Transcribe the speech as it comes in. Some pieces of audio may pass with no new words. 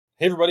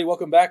Hey, everybody,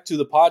 welcome back to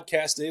the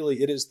Podcast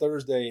Daily. It is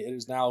Thursday. It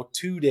is now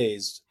 2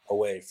 days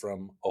away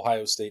from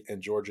Ohio State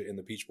and Georgia in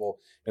the Peach Bowl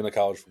in the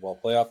college football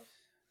playoff.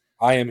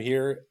 I am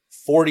here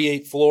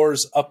 48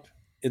 floors up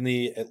in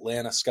the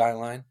Atlanta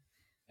skyline,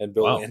 and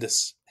Bill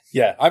Landis.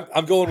 Yeah,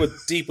 I'm going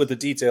deep with the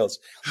details.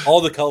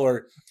 All the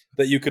color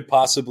that you could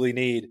possibly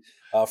need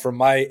from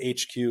my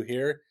HQ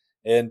here.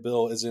 And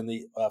Bill is in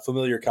the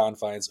familiar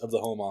confines of the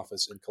home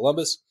office in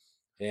Columbus.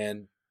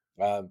 And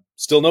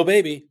still no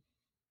baby.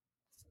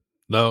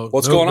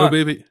 What's going on?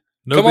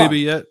 No baby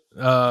yet.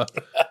 I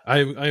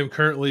am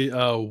currently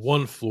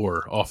 1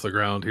 floor off the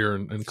ground here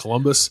in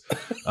Columbus,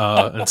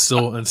 and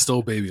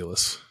still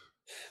babyless.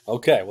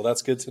 Okay, well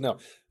that's good to know.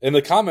 In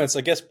the comments,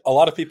 I guess a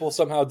lot of people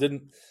somehow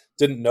didn't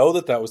know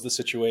that was the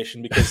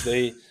situation because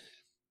they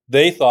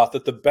thought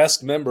that the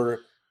best member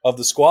of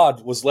the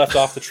squad was left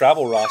off the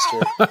travel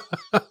roster.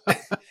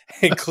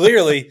 And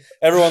clearly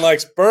everyone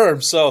likes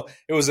Berm, so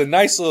it was a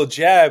nice little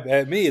jab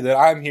at me that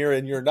I'm here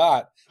and you're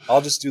not.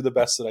 I'll just do the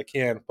best that I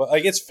can. But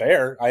like, it's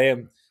fair.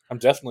 I'm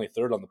definitely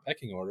third on the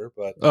pecking order,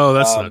 but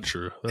that's not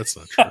true. That's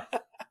not true.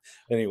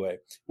 Anyway,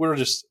 we'll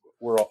do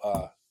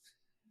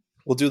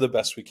the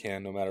best we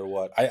can no matter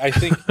what. I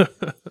think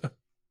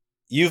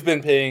you've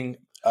been paying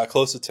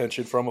close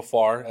attention from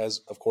afar,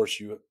 as of course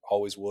you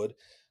always would.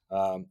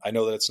 I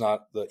know that it's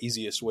not the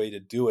easiest way to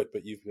do it,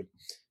 but you've been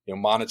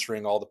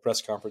monitoring all the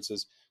press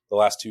conferences the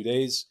last 2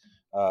 days.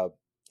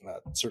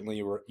 Certainly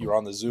you were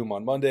on the Zoom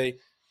on Monday.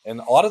 And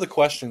a lot of the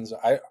questions,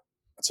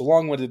 it's a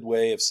long-winded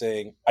way of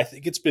saying, I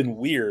think it's been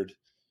weird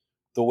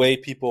the way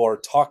people are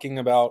talking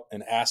about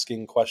and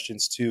asking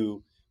questions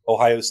to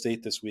Ohio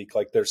State this week,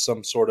 like there's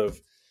some sort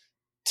of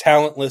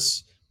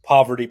talentless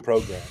poverty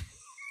program.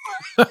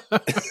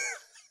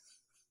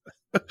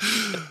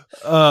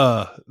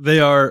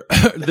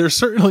 They're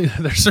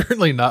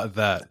certainly not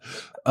that.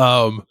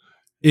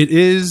 It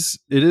is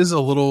a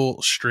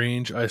little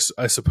strange, I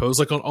suppose.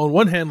 Like on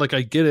one hand, like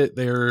I get it,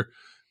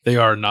 they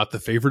are not the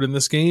favorite in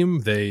this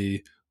game.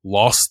 They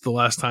lost the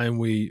last time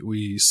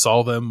we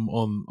saw them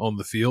on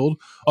the field.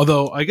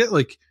 Although I get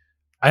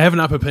I have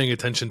not been paying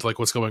attention to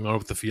what's going on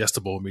with the Fiesta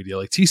Bowl media.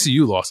 Like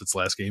TCU lost its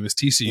last game. Is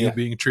TCU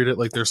being treated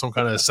like they're some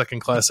kind of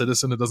second class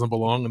citizen that doesn't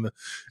belong in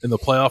the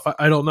playoff?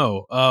 I don't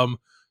know.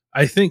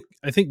 I think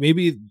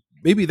maybe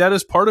that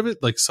is part of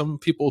it. Like some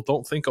people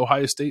don't think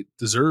Ohio State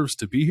deserves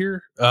to be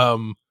here.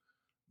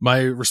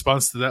 My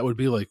response to that would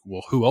be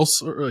well, who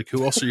else are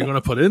you going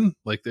to put in?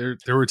 There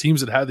were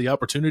teams that had the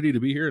opportunity to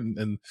be here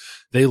and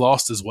they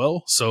lost as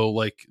well. So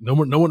no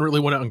one really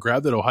went out and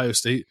grabbed it. Ohio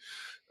State,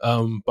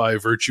 by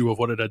virtue of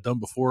what it had done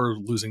before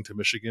losing to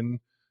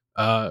Michigan,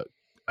 I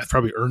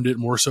probably earned it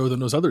more so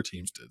than those other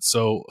teams did.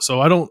 So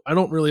I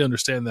don't really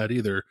understand that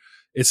either.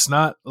 It's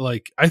not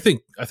I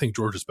think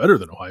Georgia's better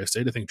than Ohio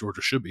State. I think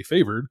Georgia should be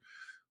favored,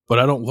 but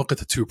I don't look at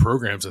the two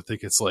programs. I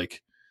think it's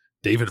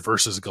David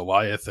versus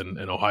Goliath, and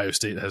Ohio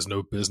State has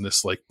no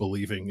business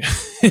believing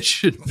it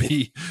should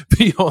be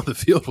on the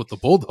field with the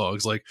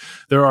Bulldogs.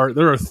 There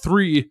are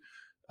three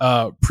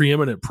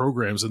preeminent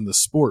programs in the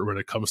sport when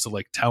it comes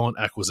to talent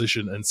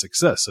acquisition and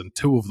success, and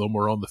two of them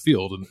were on the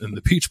field in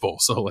the Peach Bowl.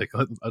 So I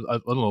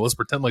don't know. Let's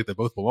pretend they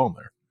both belong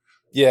there.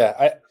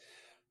 Yeah,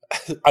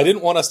 I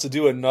didn't want us to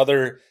do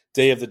another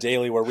day of the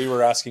daily where we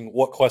were asking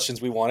what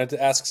questions we wanted to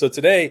ask. So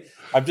today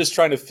I'm just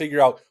trying to figure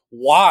out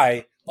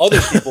why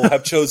other people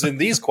have chosen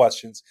these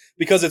questions,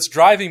 because it's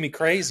driving me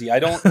crazy. I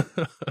don't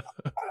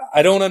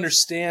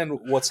understand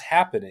what's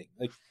happening.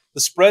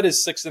 The spread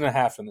is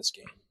 6.5 in this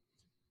game.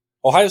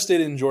 Ohio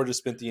State and Georgia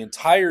spent the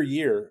entire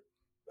year,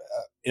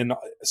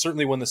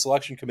 certainly when the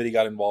selection committee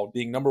got involved,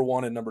 being number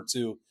 1 and number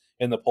 2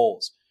 in the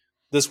polls.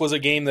 This was a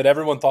game that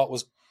everyone thought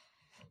was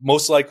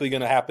most likely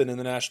going to happen in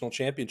the national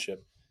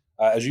championship.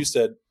 As you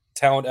said,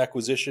 talent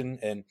acquisition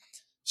and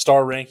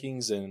star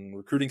rankings and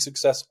recruiting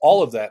success,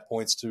 all of that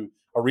points to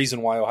a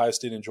reason why Ohio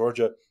State and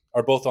Georgia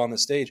are both on the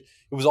stage.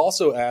 It was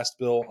also asked,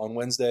 Bill, on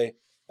Wednesday,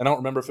 and I don't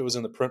remember if it was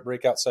in the print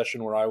breakout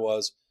session where I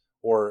was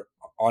or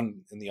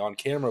in the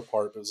on-camera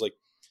part, but it was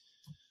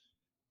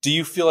do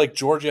you feel like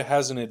Georgia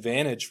has an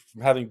advantage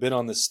from having been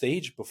on this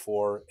stage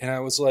before? And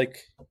I was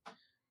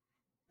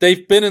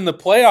they've been in the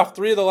playoff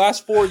 3 of the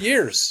last 4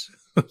 years.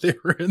 They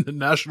were in the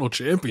national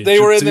championship. They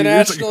were in the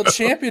national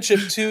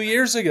championship 2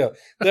 years ago.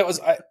 It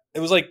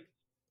was like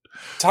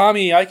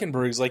Tommy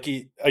Eichenberg's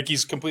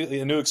he's completely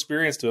a new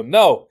experience to him.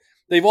 No,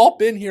 they've all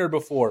been here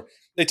before.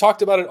 They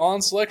talked about it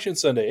on Selection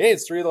Sunday. Hey,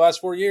 it's 3 of the last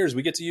 4 years.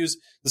 We get to use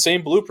the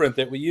same blueprint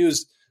that we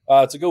used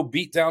to go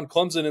beat down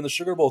Clemson in the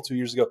Sugar Bowl 2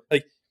 years ago.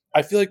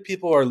 I feel like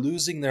people are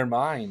losing their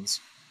minds.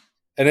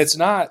 And it's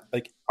not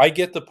I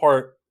get the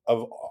part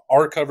of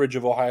our coverage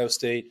of Ohio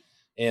State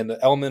and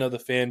the element of the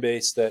fan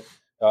base that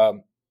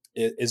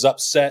is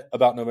upset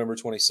about November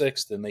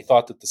 26th, and they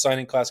thought that the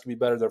signing class could be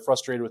better. They're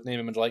frustrated with name,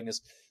 image,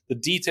 likeness. The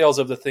details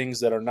of the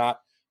things that are not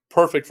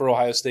perfect for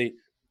Ohio State,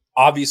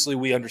 obviously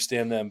we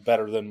understand them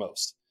better than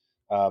most.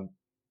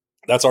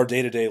 That's our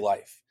day-to-day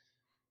life.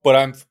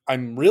 But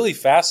I'm really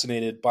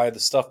fascinated by the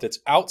stuff that's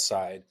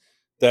outside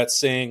that's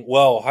saying,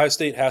 well, Ohio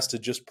State has to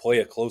just play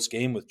a close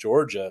game with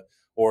Georgia,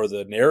 or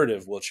the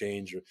narrative will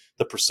change, or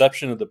the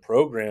perception of the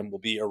program will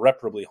be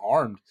irreparably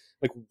harmed.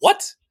 Like,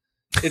 what?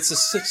 It's a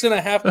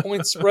 6.5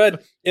 point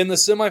spread in the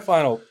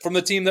semifinal from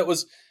the team that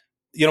was,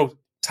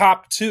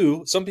 top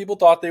 2. Some people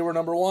thought they were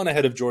number 1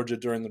 ahead of Georgia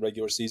during the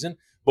regular season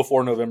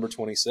before November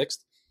 26th.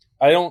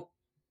 I don't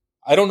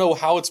know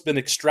how it's been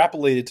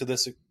extrapolated to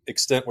this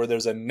extent where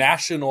there's a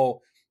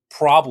national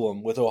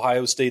problem with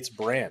Ohio State's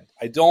brand.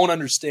 I don't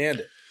understand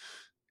it.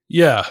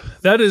 Yeah,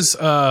 that is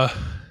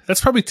that's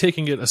probably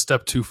taking it a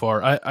step too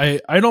far. I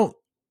don't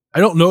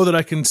know that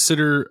I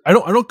consider I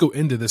don't go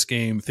into this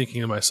game thinking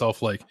to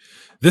myself like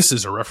this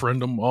is a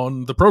referendum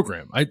on the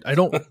program. I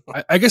don't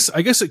I guess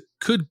it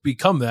could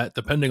become that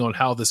depending on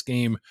how this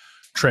game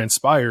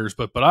transpires,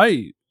 but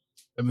I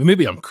mean,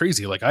 maybe I'm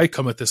crazy. Like I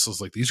come at this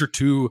as like these are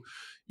two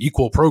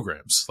equal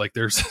programs. Like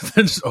there's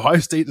Ohio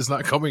State is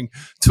not coming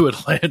to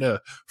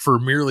Atlanta for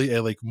merely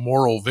a like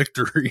moral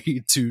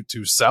victory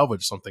to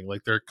salvage something.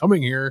 Like they're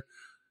coming here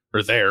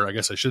or there, I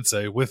guess I should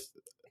say, with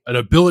an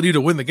ability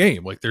to win the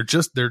game. Like they're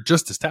just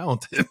as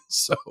talented.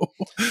 So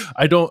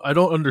I don't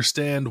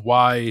understand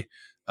why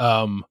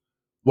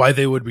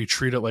they would be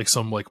treated like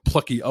some like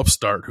plucky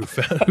upstart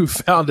who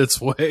found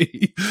its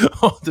way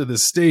onto the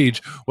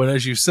stage when,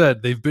 as you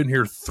said, they've been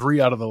here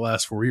 3 out of the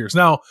last 4 years.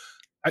 Now,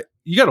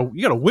 you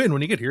gotta win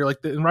when you get here. Like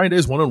and Ryan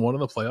Day's 1-1 in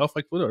the playoff.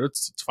 Like whatever,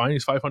 it's fine.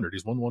 He's 500.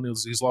 He's won one.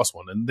 He's lost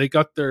one, and they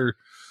got their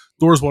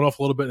doors went off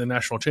a little bit in the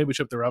national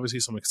championship. There are obviously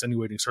some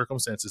extenuating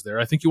circumstances there.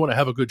 I think you want to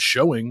have a good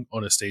showing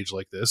on a stage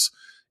like this.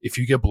 If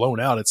you get blown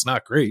out, it's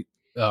not great.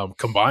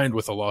 Combined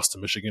with a loss to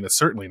Michigan, it's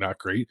certainly not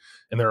great.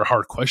 And there are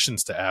hard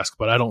questions to ask,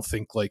 but I don't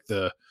think like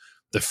the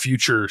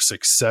future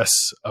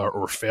success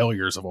or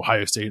failures of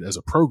Ohio State as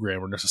a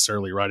program are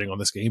necessarily riding on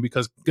this game,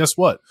 because guess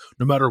what?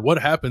 No matter what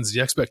happens,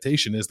 the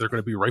expectation is they're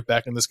going to be right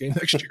back in this game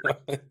next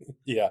year.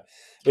 Yeah.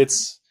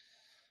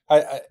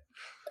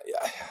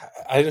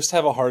 I just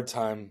have a hard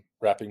time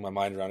wrapping my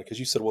mind around it, because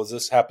you said, well, is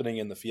this happening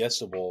in the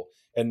Fiesta Bowl?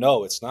 And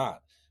no, it's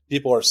not.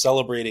 People are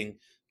celebrating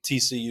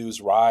TCU's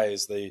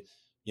rise. They,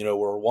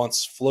 were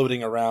once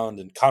floating around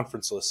and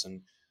conferenceless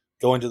and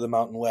going to the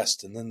Mountain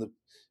West, and then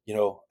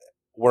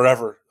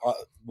wherever,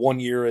 1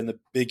 year in the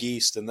Big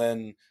East, and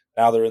then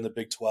now they're in the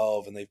Big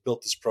 12, and they've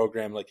built this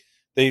program. Like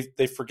they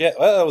forget,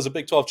 well, it was a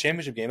Big 12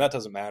 championship game. That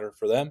doesn't matter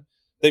for them.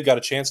 They've got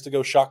a chance to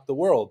go shock the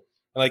world.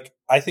 And like,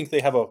 I think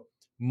they have a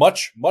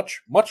much,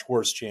 much, much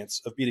worse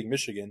chance of beating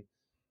Michigan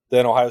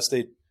than Ohio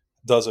State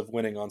does of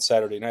winning on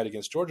Saturday night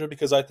against Georgia,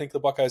 because I think the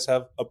Buckeyes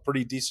have a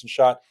pretty decent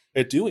shot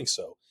at doing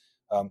so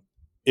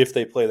if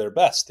they play their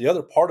best. The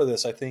other part of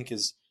this, I think,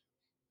 is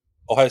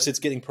Ohio State's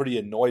getting pretty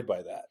annoyed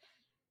by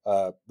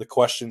that. The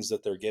questions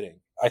that they're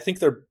getting. I think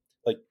they're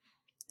like,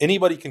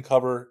 anybody can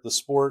cover the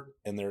sport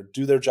and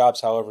do their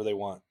jobs however they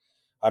want.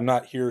 I'm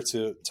not here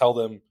to tell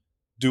them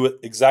do it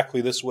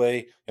exactly this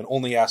way and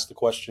only ask the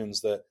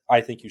questions that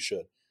I think you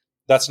should.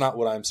 That's not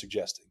what I'm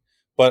suggesting.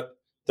 But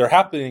they're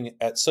happening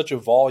at such a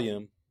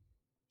volume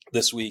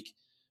this week,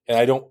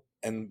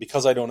 and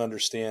because I don't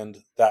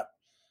understand that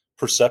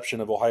perception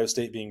of Ohio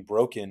State being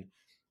broken,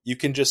 you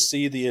can just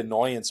see the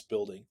annoyance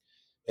building.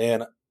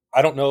 And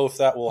I don't know if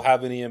that will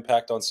have any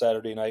impact on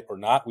Saturday night or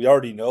not. We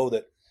already know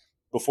that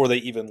before they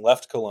even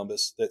left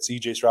Columbus, that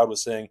C.J. Stroud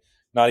was saying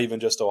not even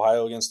just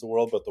Ohio against the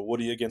world, but the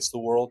Woody against the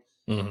world.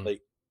 Mm-hmm.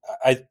 Like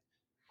I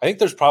think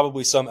there's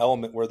probably some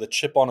element where the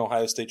chip on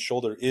Ohio State's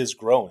shoulder is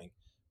growing,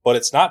 but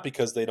it's not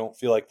because they don't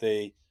feel like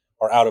they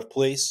are out of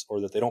place or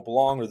that they don't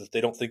belong or that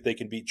they don't think they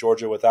can beat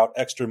Georgia without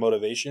extra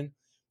motivation.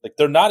 Like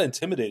they're not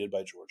intimidated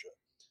by Georgia.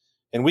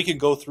 And we can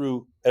go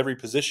through every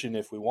position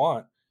if we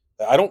want.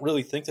 I don't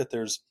really think that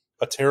there's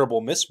a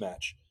terrible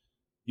mismatch.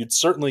 You'd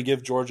certainly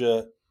give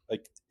Georgia,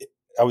 like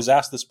I was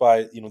asked this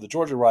by, the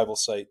Georgia rival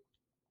site,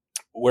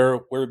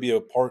 where would be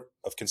a part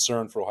of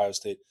concern for Ohio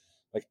State?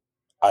 Like,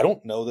 I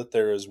don't know that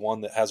there is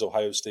one that has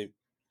Ohio State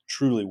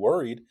truly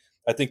worried.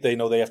 I think they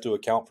know they have to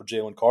account for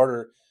Jalen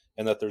Carter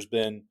and that there's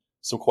been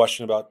some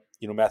question about,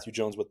 Matthew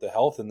Jones with the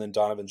health and then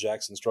Donovan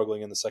Jackson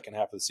struggling in the second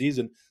half of the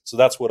season. So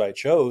that's what I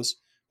chose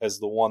as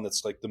the one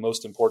that's like the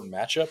most important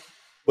matchup.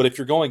 But if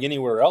you're going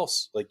anywhere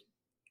else, like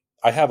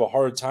I have a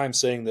hard time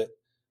saying that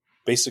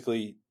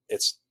basically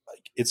it's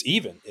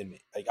even in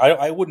me. Like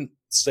I wouldn't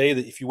say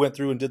that if you went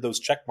through and did those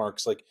check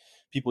marks like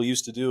people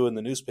used to do in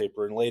the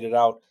newspaper and laid it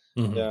out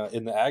in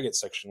the agate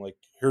section, like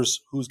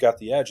here's who's got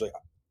the edge. Like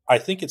I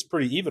think it's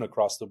pretty even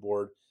across the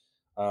board,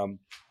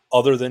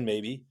 other than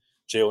maybe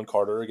Jalen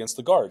Carter against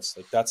the guards.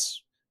 Like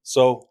that's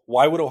so.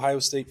 Why would Ohio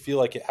State feel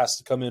like it has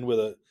to come in with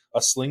a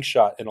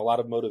slingshot and a lot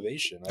of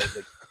motivation?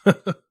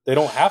 They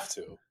don't have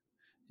to.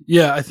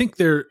 Yeah, I think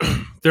there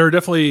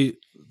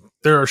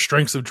are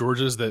strengths of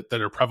Georgia's that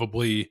are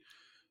probably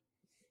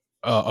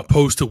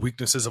opposed to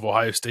weaknesses of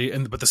Ohio State,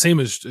 but the same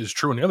is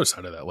true on the other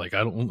side of that. Like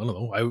I don't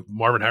know,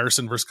 Marvin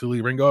Harrison versus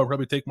Khalil Ringo, I'd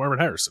probably take Marvin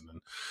Harrison.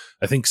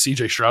 I think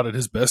CJ Stroud at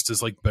his best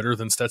is like better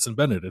than Stetson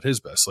Bennett at his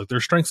best. Like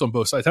there's strengths on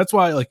both sides. That's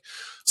why like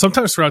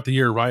sometimes throughout the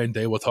year, Ryan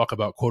Day will talk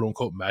about quote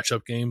unquote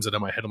matchup games. And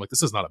in my head, I'm like,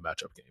 this is not a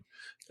matchup game.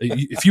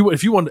 If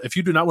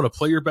you do not want to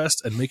play your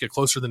best and make it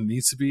closer than it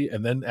needs to be,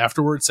 and then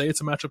afterwards say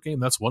it's a matchup game,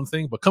 that's one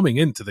thing. But coming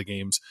into the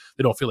games,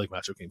 they don't feel like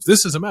matchup games.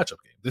 This is a matchup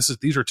game.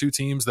 These are two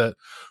teams that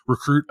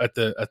recruit at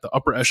the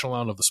upper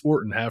echelon of the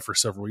sport and have for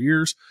several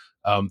years.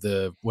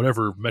 The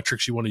whatever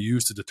metrics you want to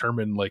use to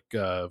determine like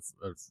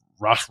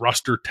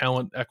roster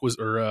talent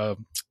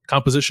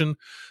composition.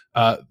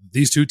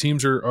 These two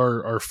teams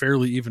are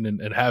fairly even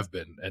and have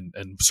been,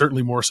 and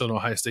certainly more so than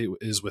Ohio State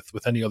is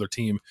with any other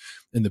team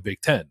in the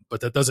Big Ten.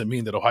 But that doesn't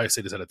mean that Ohio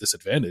State is at a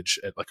disadvantage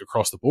like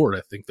across the board.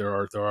 I think there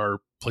are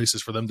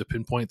places for them to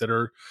pinpoint that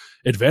are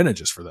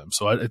advantages for them.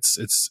 So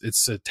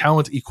it's a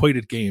talent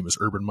equated game, as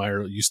Urban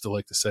Meyer used to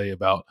like to say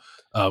about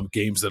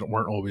games that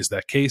weren't always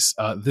that case.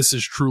 This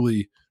is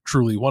truly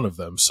one of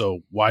them. So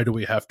why do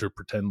we have to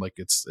pretend like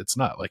it's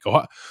not? Like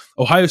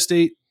Ohio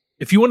State,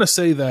 if you want to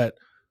say that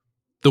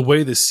the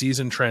way this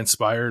season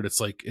transpired, it's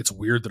like it's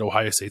weird that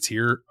Ohio State's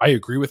here. I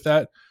agree with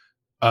that.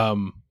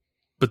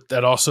 But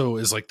that also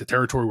is like the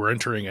territory we're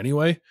entering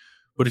anyway.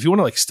 But if you want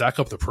to like stack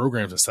up the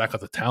programs and stack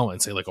up the talent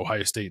and say like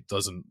Ohio State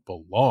doesn't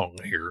belong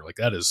here, like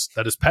that is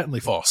patently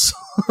false.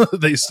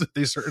 They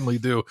certainly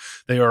do.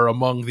 They are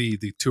among the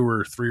 2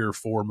 or 3 or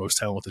 4 most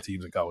talented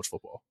teams in college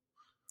football.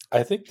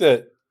 I think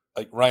that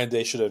like Ryan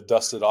Day should have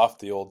dusted off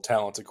the old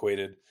talent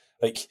equated.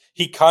 Like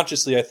he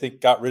consciously, I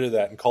think, got rid of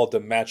that and called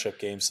them matchup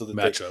games so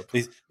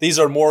that these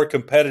are more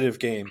competitive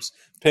games.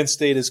 Penn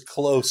State is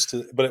close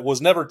to, but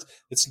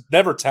it's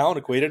never talent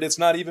equated. It's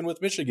not even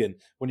with Michigan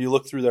when you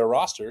look through their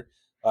roster.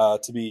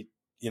 To be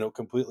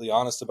completely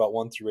honest about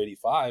 1 through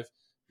 85,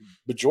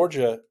 but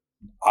Georgia,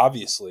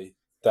 obviously,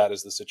 that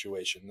is the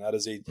situation. That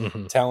is a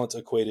talent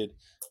equated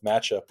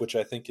matchup, which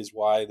I think is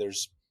why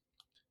there's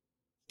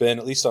been,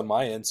 at least on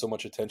my end, so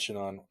much attention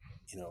on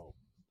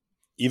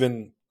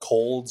even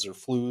colds or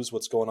flus,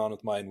 what's going on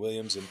with Mayan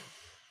Williams and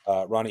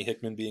Ronnie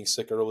Hickman being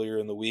sick earlier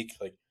in the week.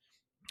 Like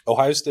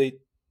Ohio State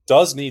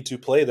does need to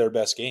play their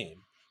best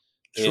game.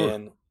 Sure.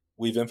 And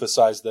we've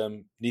emphasized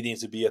them needing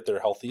to be at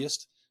their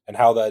healthiest and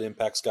how that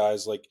impacts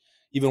guys like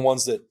even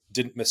ones that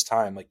didn't miss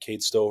time, like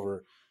Cade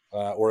Stover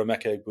or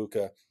Emeka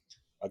Egbuka,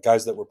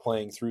 guys that were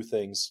playing through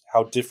things,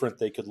 how different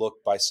they could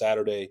look by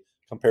Saturday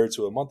compared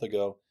to a month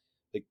ago.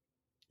 Like,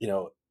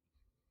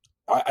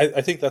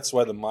 I think that's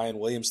why the Mayan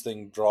Williams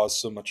thing draws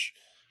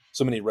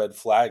so many red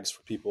flags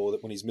for people,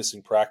 that when he's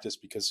missing practice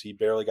because he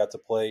barely got to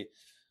play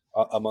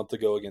a month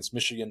ago against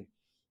Michigan.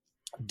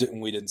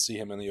 We didn't see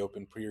him in the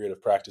open period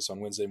of practice on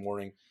Wednesday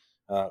morning.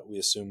 We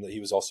assume that he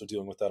was also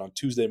dealing with that on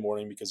Tuesday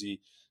morning because he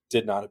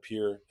did not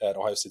appear at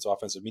Ohio State's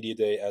Offensive Media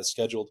Day as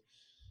scheduled.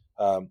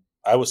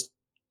 I was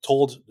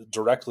told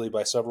directly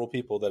by several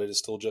people that it is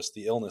still just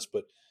the illness,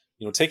 but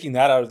taking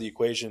that out of the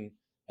equation,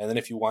 and then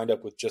if you wind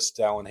up with just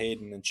Dallin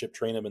Hayden and Chip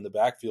Trainum in the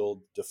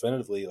backfield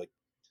definitively, like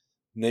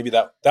maybe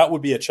that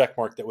would be a check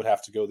mark that would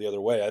have to go the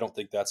other way. I don't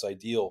think that's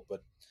ideal,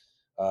 but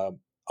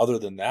other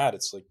than that,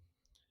 it's like,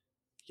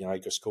 I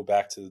just go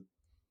back to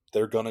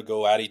they're going to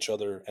go at each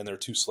other, and they're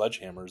 2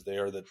 sledgehammers. They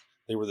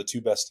were the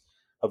 2 best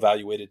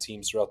evaluated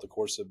teams throughout the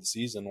course of the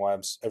season. Why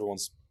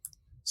everyone's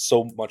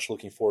so much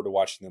looking forward to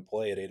watching them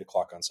play at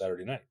 8:00 on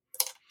Saturday night.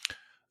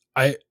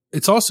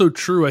 It's also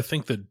true, I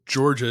think, that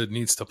Georgia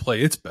needs to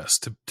play its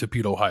best to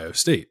beat Ohio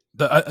State.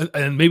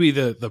 And maybe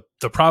the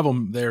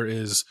problem there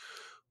is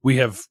we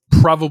have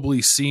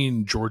probably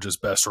seen Georgia's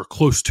best or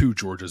close to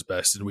Georgia's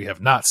best, and we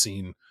have not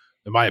seen,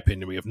 in my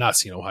opinion,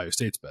 Ohio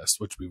State's best,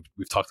 which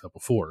we've talked about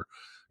before.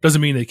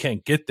 Doesn't mean they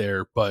can't get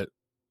there, but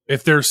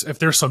if there's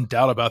some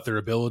doubt about their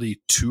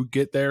ability to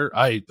get there,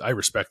 I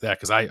respect that,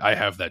 because I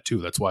have that too.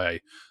 That's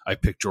why I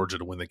picked Georgia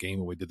to win the game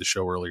when we did the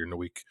show earlier in the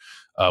week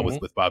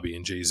with Bobby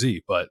and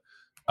Jay-Z. But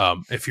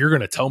if you're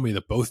going to tell me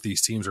that both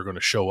these teams are going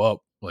to show up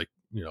like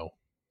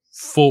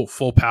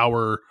full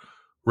power,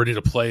 ready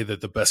to play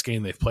the best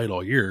game they've played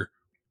all year,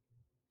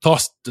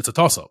 it's a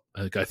toss up.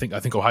 I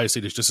think Ohio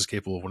State is just as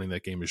capable of winning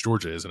that game as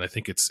Georgia is, and I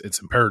think it's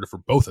imperative for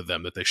both of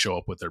them that they show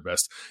up with their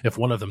best. If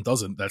one of them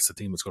doesn't, that's the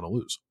team that's going to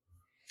lose.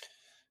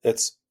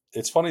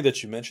 It's funny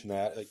that you mentioned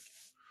that. Like,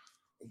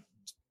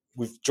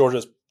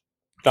 Georgia's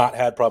not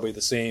had probably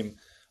the same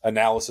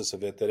analysis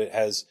of it, that it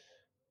has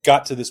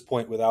got to this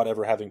point without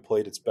ever having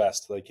played its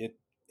best. Like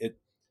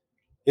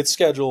its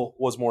schedule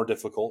was more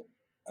difficult,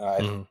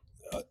 than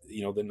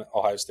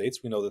Ohio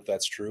State's. We know that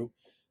that's true.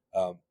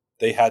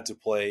 They had to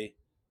play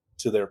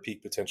to their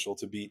peak potential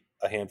to beat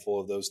a handful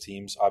of those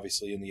teams,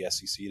 obviously in the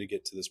SEC, to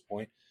get to this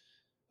point.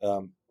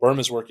 Berm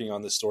is working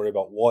on this story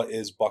about what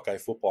is Buckeye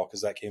football,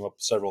 because that came up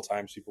several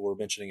times. People were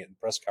mentioning it in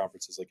press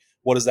conferences. Like,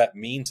 what does that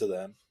mean to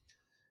them?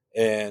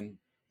 And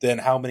then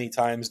how many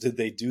times did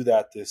they do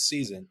that this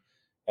season?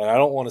 And I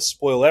don't want to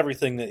spoil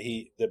everything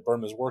that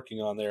Berm is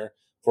working on there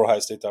for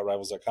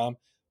OhioState.Rivals.com,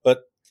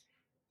 but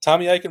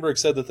Tommy Eichenberg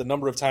said that the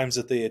number of times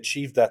that they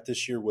achieved that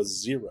this year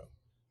was 0.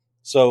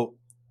 So,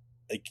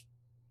 like,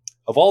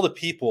 of all the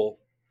people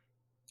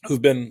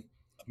who've been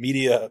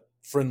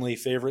media-friendly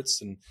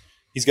favorites and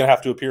He's going to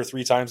have to appear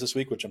 3 times this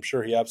week, which I'm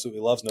sure he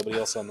absolutely loves. Nobody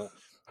else on the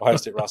Ohio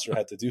State roster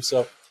had to do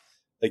so.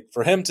 Like,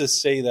 for him to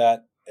say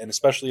that, and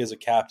especially as a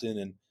captain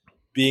and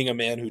being a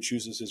man who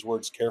chooses his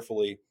words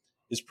carefully,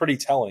 is pretty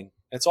telling.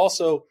 It's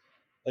also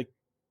like,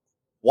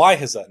 why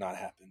has that not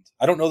happened?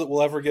 I don't know that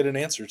we'll ever get an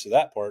answer to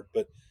that part,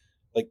 but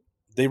like,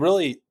 they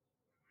really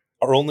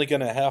are only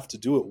going to have to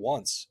do it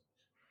once.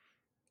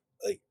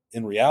 Like,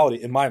 in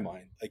reality, in my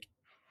mind, like,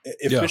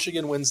 if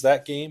Michigan wins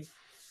that game,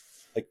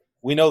 like,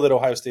 we know that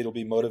Ohio State will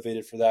be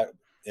motivated for that.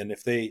 And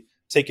if they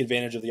take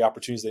advantage of the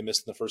opportunities they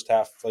missed in the first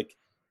half, like,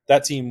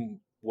 that team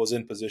was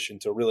in position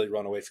to really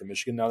run away from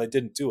Michigan. Now, they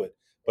didn't do it,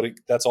 but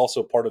that's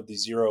also part of the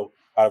 0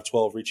 out of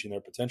 12 reaching their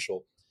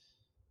potential.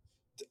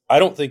 I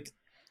don't think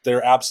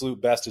their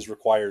absolute best is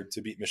required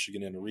to beat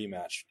Michigan in a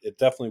rematch. It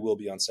definitely will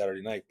be on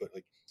Saturday night, but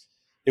like,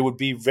 it would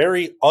be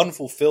very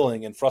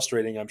unfulfilling and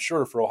frustrating, I'm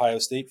sure, for Ohio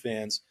State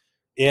fans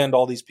and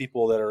all these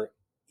people that are,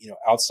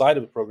 outside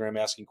of the program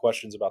asking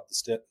questions about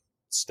the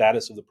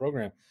status of the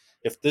program.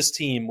 If this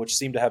team, which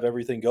seemed to have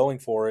everything going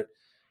for it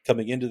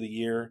coming into the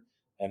year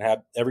and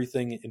had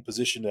everything in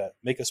position to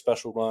make a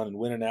special run and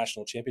win a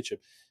national championship,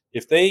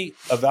 if they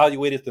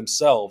evaluate it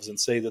themselves and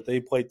say that they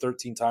played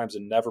 13 times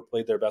and never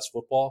played their best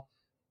football,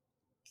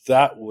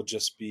 that would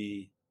just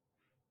be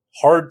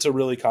hard to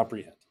really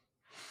comprehend.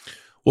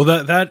 Well,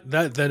 that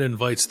then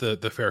invites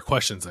the fair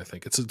questions. I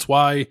think it's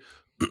why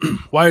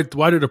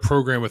did a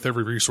program with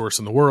every resource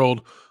in the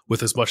world,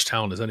 with as much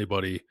talent as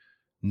anybody,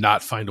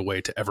 not find a way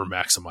to ever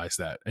maximize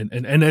that?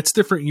 And it's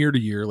different year to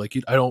year. Like,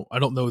 I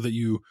don't know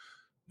that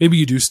maybe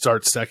you do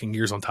start stacking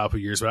years on top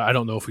of years, but I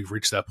don't know if we've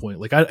reached that point.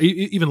 Like,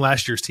 even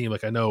last year's team,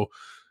 like, I know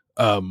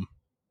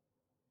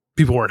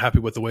people weren't happy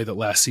with the way that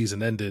last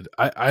season ended.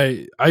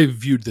 I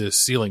viewed the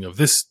ceiling of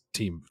this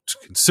team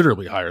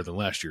considerably higher than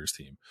last year's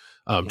team,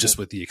 just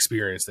with the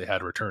experience they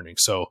had returning.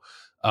 So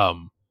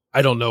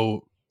I don't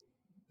know.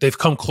 They've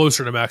come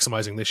closer to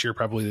maximizing this year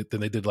probably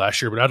than they did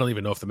last year, but I don't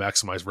even know if the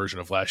maximized version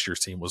of last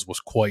year's team was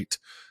quite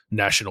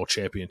national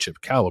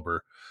championship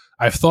caliber.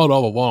 I've thought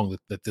all along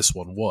that this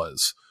one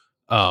was.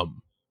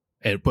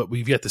 But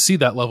we've yet to see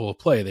that level of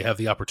play. They have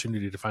the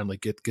opportunity to finally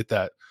get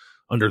that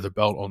under the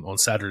belt on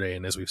Saturday,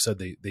 and as we've said,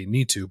 they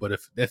need to. But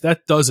if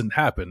that doesn't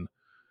happen,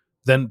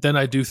 then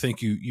I do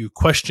think you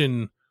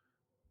question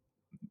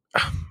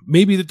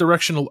maybe the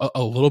direction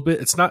a little bit.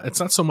 It's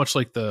not so much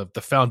like the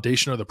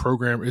foundation of the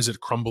program. Is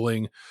it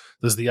crumbling?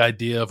 Does the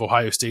idea of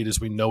Ohio State as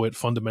we know it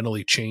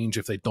fundamentally change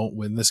if they don't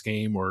win this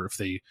game, or if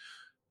they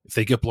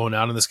get blown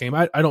out in this game?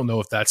 I don't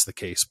know if that's the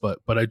case, but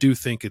I do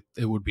think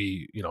it would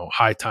be,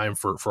 high time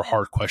for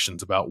hard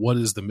questions about what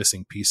is the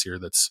missing piece here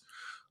that's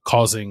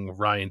causing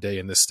Ryan Day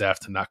and this staff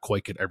to not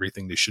quite get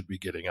everything they should be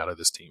getting out of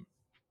this team.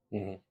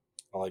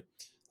 Mm-hmm.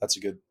 That's a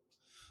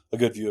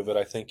good view of it.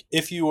 I think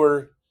if you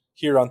were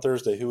here on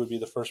Thursday, who would be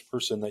the first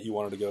person that you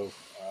wanted to go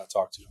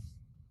talk to?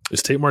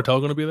 Is Tate Martell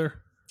going to be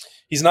there?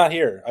 He's not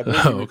here. I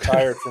believe he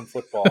retired from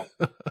football.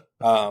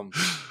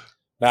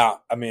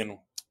 Now, I mean,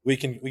 we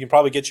can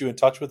probably get you in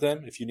touch with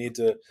him if you need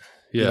to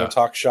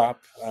talk shop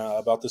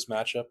about this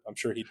matchup. I'm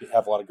sure he'd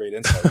have a lot of great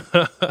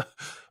insight.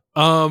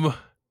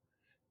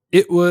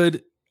 It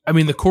would. I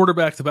mean, the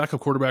backup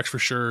quarterbacks for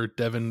sure,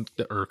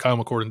 Kyle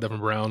McCord and Devin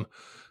Brown.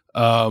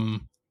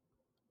 And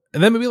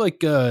then maybe like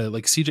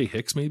CJ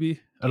Hicks, maybe.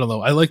 I don't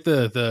know. I like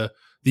the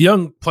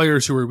young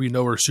players who we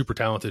know are super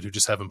talented who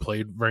just haven't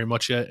played very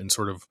much yet, and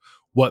sort of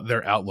what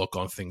their outlook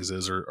on things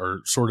is,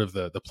 or sort of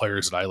the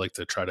players that I like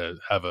to try to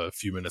have a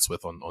few minutes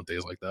with on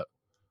days like that.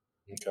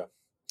 Okay.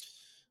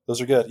 Those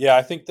are good. Yeah,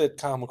 I think that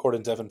Kyle McCord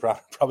and Devin Brown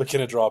are probably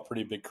going to draw a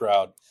pretty big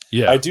crowd.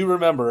 Yeah. I do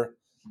remember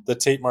the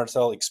Tate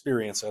Martell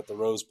experience at the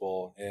Rose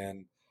Bowl,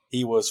 and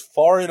he was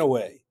far and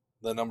away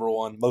the number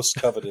one most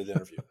coveted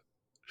interview.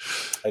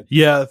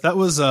 Yeah, that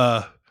was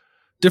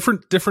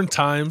different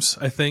times.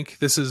 I think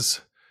this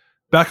is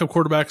backup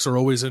quarterbacks are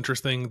always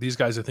interesting. These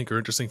guys, I think, are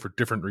interesting for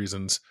different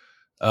reasons.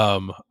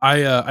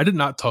 I did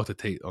not talk to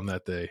Tate on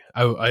that day.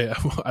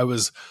 I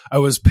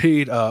was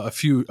paid a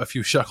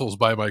few shekels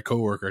by my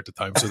coworker at the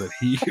time so that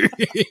he could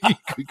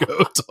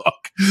go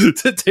talk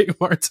to Tate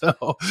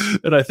Martell,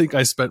 and I think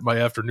I spent my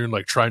afternoon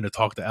trying to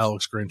talk to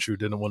Alex Grinch, who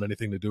didn't want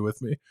anything to do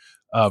with me.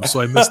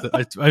 So I missed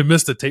it. I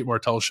missed the Tate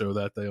Martell show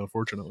that day,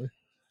 unfortunately.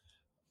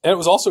 And it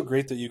was also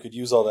great that you could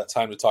use all that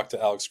time to talk to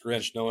Alex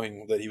Grinch,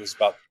 knowing that he was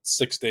about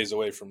 6 days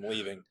away from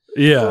leaving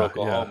for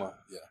Oklahoma.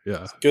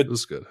 Yeah. Good. It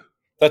was good.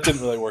 That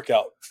didn't really work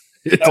out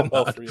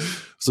well for you.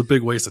 It was a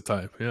big waste of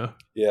time. Yeah.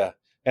 Yeah.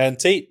 And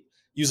Tate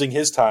using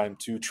his time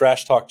to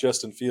trash talk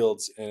Justin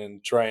Fields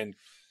and try and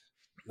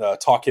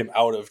talk him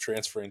out of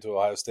transferring to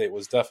Ohio State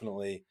was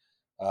definitely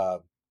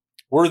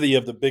worthy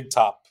of the big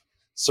top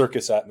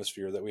circus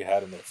atmosphere that we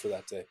had in there for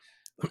that day.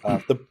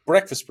 The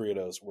breakfast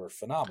burritos were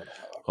phenomenal.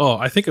 Oh,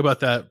 I think about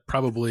that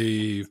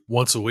probably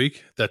once a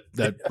week.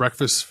 That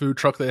breakfast food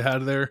truck they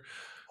had there,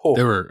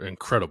 they were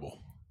incredible.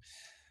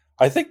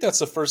 I think that's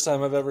the first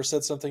time I've ever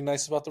said something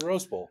nice about the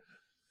Rose Bowl.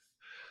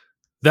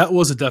 That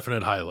was a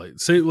definite highlight.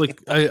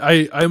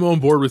 I'm on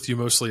board with you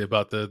mostly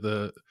about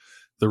the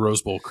the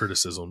Rose Bowl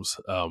criticisms,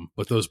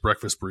 but those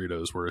breakfast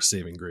burritos were a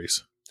saving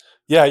grace.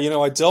 Yeah,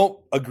 I don't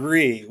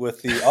agree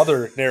with the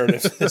other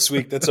narrative this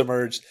week that's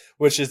emerged,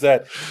 which is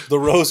that the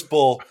Rose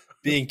Bowl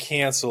being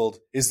canceled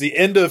is the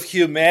end of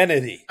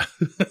humanity.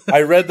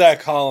 I read that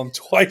column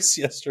twice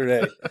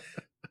yesterday.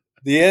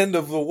 The end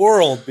of the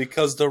world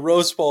because the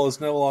Rose Bowl is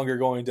no longer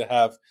going to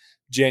have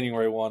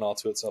January 1 all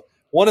to itself.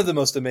 One of the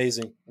most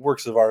amazing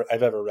works of art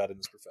I've ever read in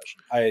this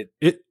profession.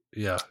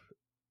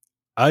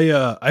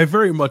 I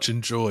very much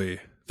enjoy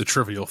the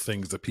trivial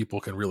things that people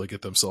can really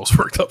get themselves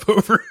worked up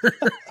over.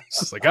 It's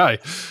just like I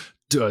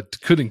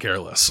couldn't care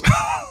less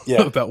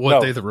about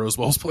what day the Rose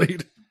Bowl's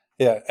played.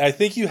 Yeah, I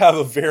think you have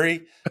a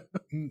very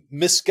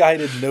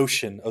misguided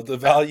notion of the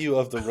value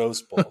of the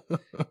Rose Bowl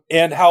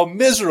and how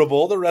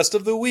miserable the rest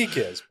of the week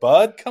is.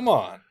 Bud, come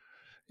on.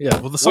 Yeah,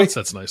 well, the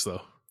sunset's nice,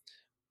 though.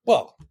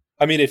 Well,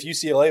 I mean, if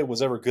UCLA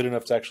was ever good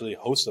enough to actually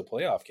host a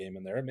playoff game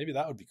in there, maybe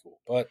that would be cool.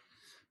 But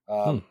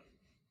I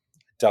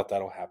doubt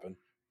that'll happen.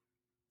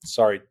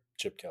 Sorry,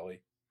 Chip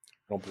Kelly.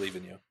 I don't believe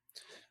in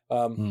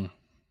you.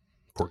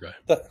 Poor guy.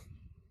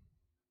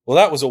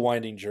 That was a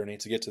winding journey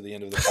to get to the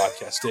end of the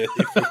podcast daily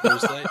for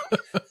Thursday.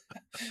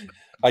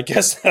 I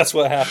guess that's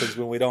what happens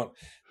when we don't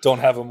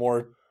have a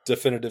more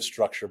definitive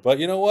structure. But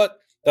you know what?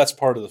 That's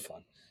part of the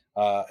fun.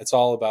 It's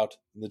all about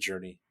the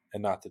journey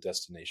and not the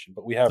destination.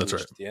 But we have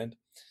reached the end.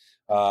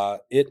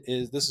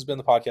 This has been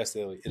the podcast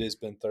daily. It has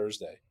been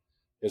Thursday.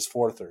 It's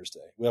for Thursday.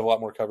 We have a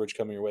lot more coverage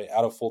coming your way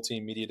out of Full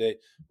Team Media Day.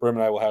 Brim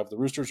and I will have the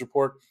Roosters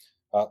report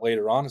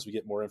later on as we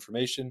get more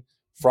information.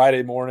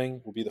 Friday morning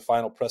will be the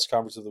final press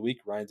conference of the week.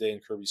 Ryan Day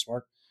and Kirby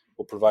Smart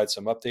will provide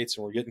some updates,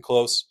 and we're getting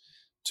close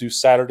to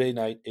Saturday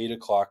night, 8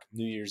 o'clock,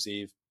 New Year's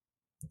Eve,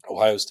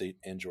 Ohio State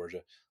and Georgia.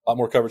 A lot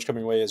more coverage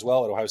coming your way as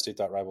well at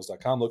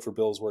ohiostate.rivals.com. Look for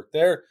Bill's work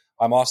there.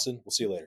 I'm Austin. We'll see you later.